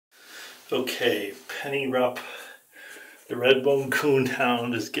Okay, Penny Rupp, the Redbone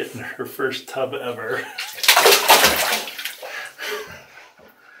Coonhound, is getting her first tub ever.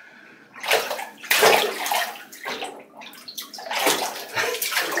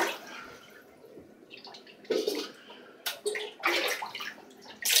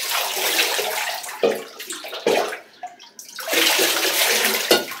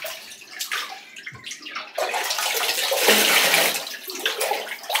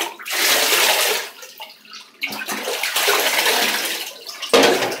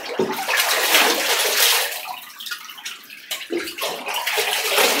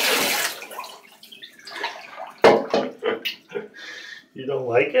 You don't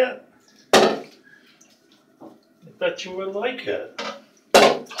like it? I thought you would like it.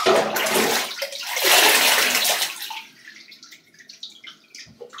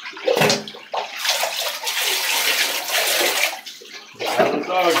 Got the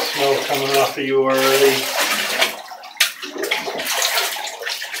dog smell coming off of you already.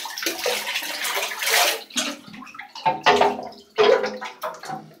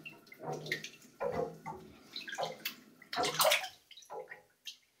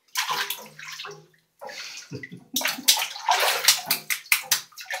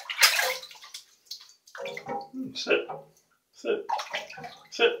 Sit, sit,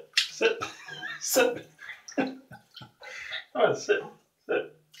 sit, sit, sit. Come on, sit,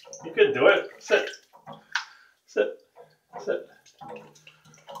 sit. You can do it. Sit, sit, sit,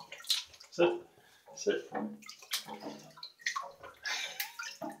 sit, sit.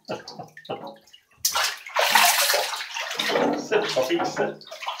 Sit, puppy, sit.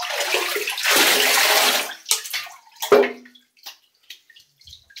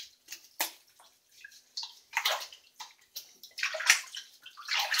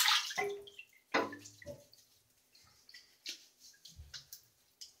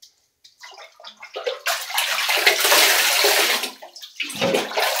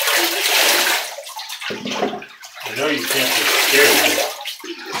 I know you can't be scared.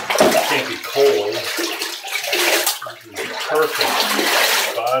 You can't be cold. This is perfect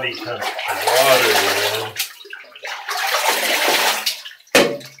body temperature water, man.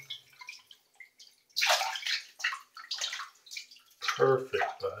 Perfect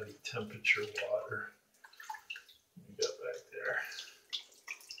body temperature water. You got back there.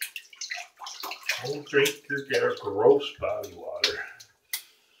 Don't drink your gross body water.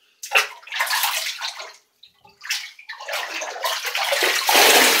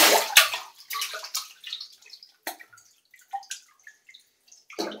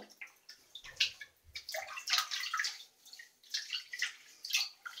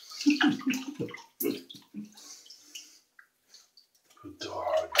 Good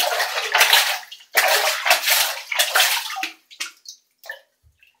dog.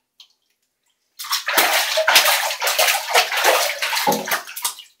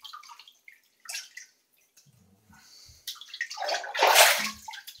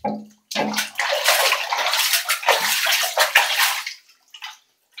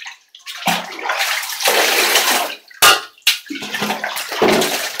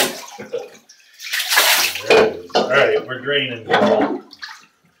 Alright, we're draining now.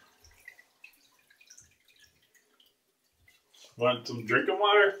 Want some drinking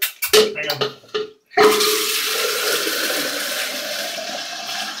water? Hang on.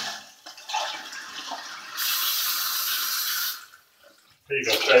 There you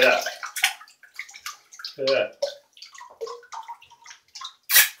go, try that. Try that.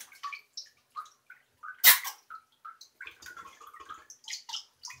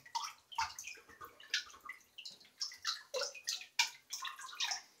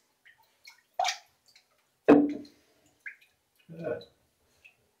 Yeah.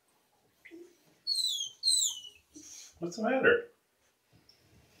 What's the matter?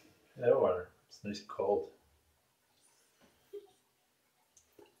 That water. It's nice and cold.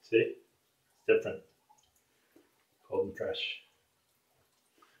 See? It's different. Cold and fresh.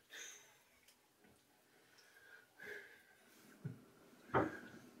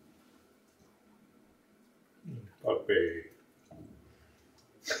 Puppy.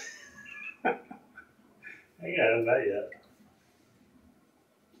 Hang on, not yet.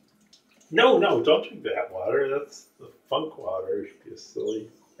 No, don't drink that water. That's the funk water. You're silly.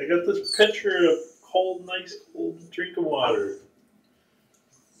 I got this pitcher of cold, nice, cold drinking water.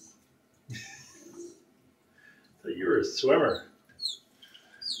 Thought you were a swimmer.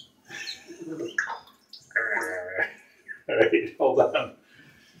 Alright, hold on. Alright,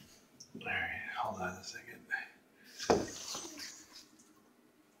 hold on a second.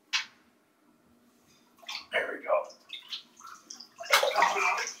 There we go.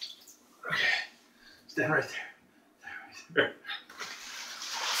 Stand right there.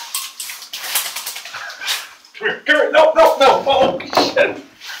 Come here. No.